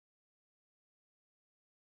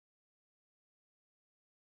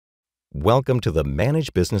Welcome to the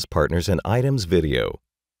Manage Business Partners and Items video.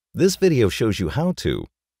 This video shows you how to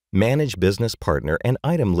manage business partner and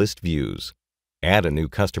item list views, add a new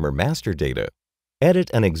customer master data,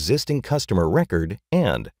 edit an existing customer record,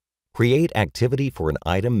 and create activity for an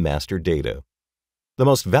item master data. The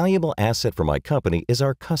most valuable asset for my company is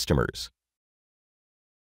our customers.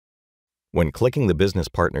 When clicking the Business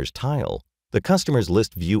Partners tile, the Customers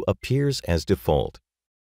List view appears as default.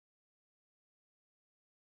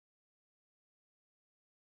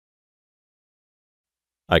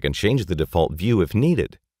 I can change the default view if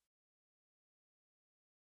needed.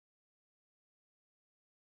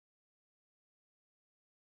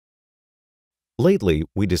 Lately,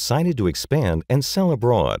 we decided to expand and sell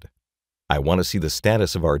abroad. I want to see the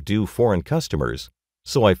status of our due foreign customers,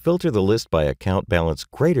 so I filter the list by account balance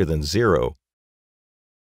greater than 0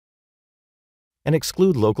 and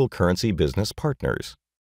exclude local currency business partners.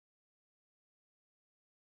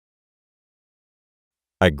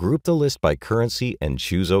 I group the list by currency and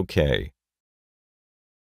choose OK.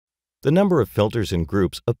 The number of filters and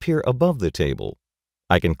groups appear above the table.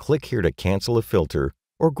 I can click here to cancel a filter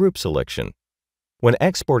or group selection. When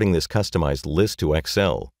exporting this customized list to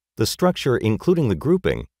Excel, the structure, including the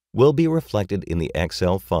grouping, will be reflected in the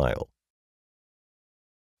Excel file.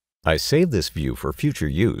 I save this view for future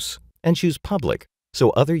use and choose Public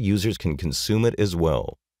so other users can consume it as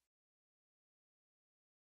well.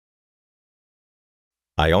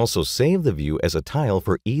 I also save the view as a tile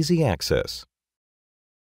for easy access.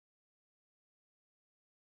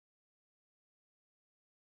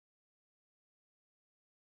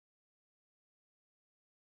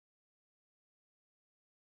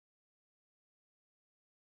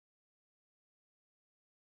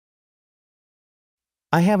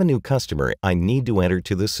 I have a new customer I need to enter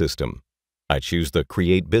to the system. I choose the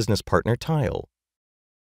Create Business Partner tile.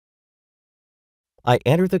 I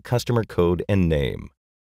enter the customer code and name.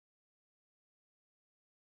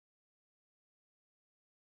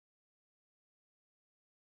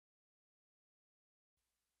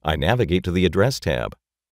 I navigate to the Address tab.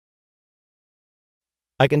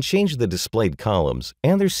 I can change the displayed columns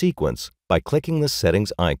and their sequence by clicking the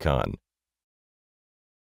Settings icon.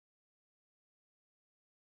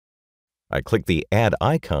 I click the Add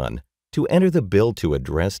icon to enter the bill to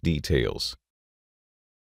address details.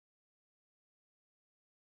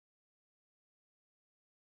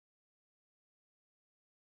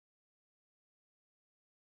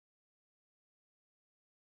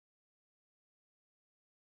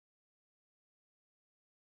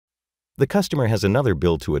 The customer has another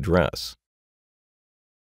bill to address.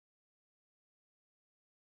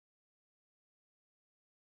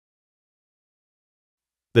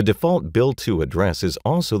 The default Bill To address is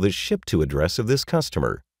also the Ship To address of this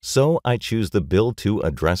customer, so I choose the Bill To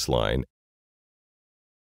address line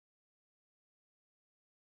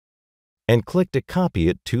and click to copy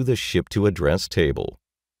it to the Ship To address table.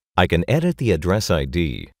 I can edit the address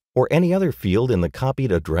ID or any other field in the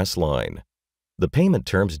copied address line. The payment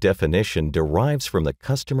terms definition derives from the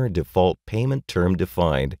customer default payment term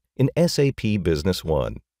defined in SAP Business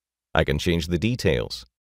One. I can change the details.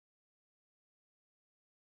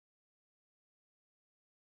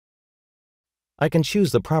 I can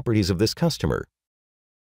choose the properties of this customer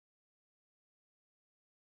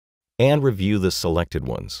and review the selected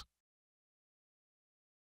ones.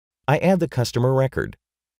 I add the customer record.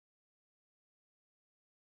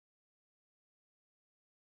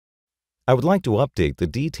 I would like to update the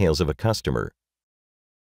details of a customer.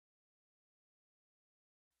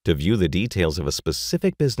 To view the details of a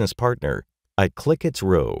specific business partner, I click its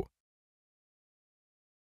row.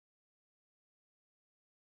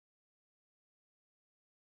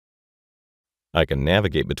 I can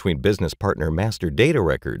navigate between business partner master data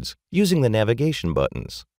records using the navigation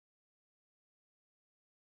buttons.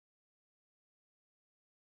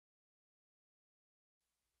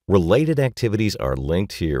 Related activities are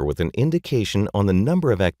linked here with an indication on the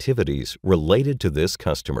number of activities related to this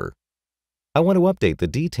customer. I want to update the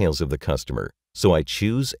details of the customer, so I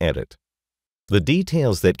choose Edit. The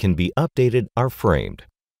details that can be updated are framed.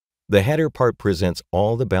 The header part presents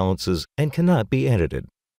all the balances and cannot be edited.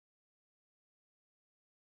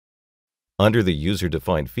 Under the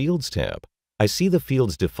User-Defined Fields tab, I see the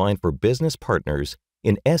fields defined for business partners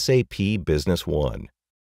in SAP Business One.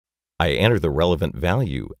 I enter the relevant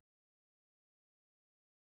value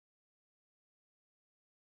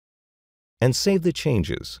and save the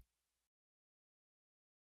changes.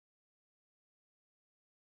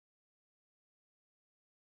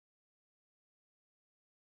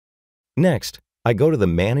 Next, I go to the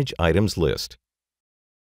Manage Items list.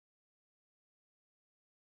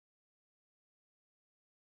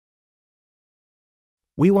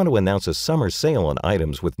 We want to announce a summer sale on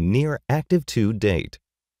items with near Active To date.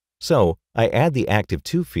 So, I add the Active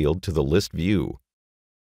To field to the list view.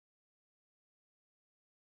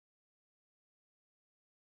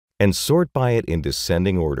 And sort by it in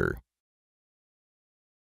descending order.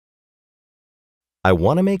 I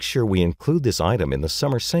want to make sure we include this item in the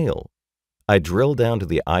summer sale. I drill down to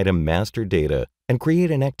the item master data and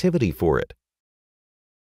create an activity for it.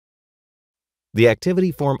 The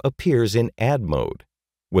activity form appears in Add mode,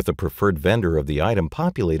 with the preferred vendor of the item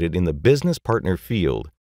populated in the Business Partner field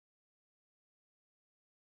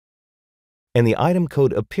and the item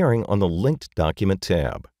code appearing on the Linked Document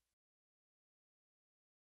tab.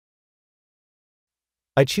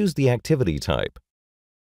 I choose the activity type.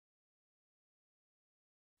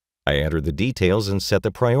 I enter the details and set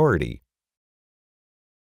the priority.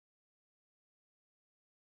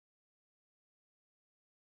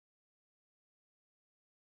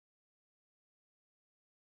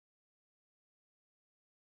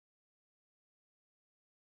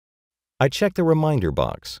 I check the reminder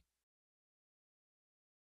box.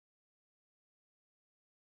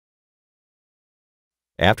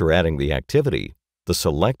 After adding the activity, the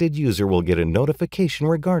selected user will get a notification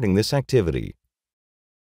regarding this activity.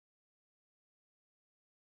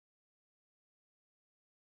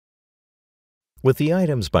 With the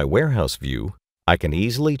Items by Warehouse view, I can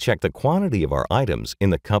easily check the quantity of our items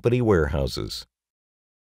in the company warehouses.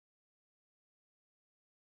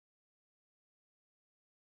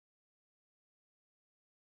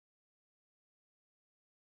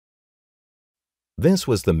 This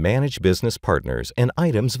was the Manage Business Partners and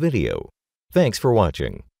Items video. Thanks for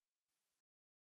watching.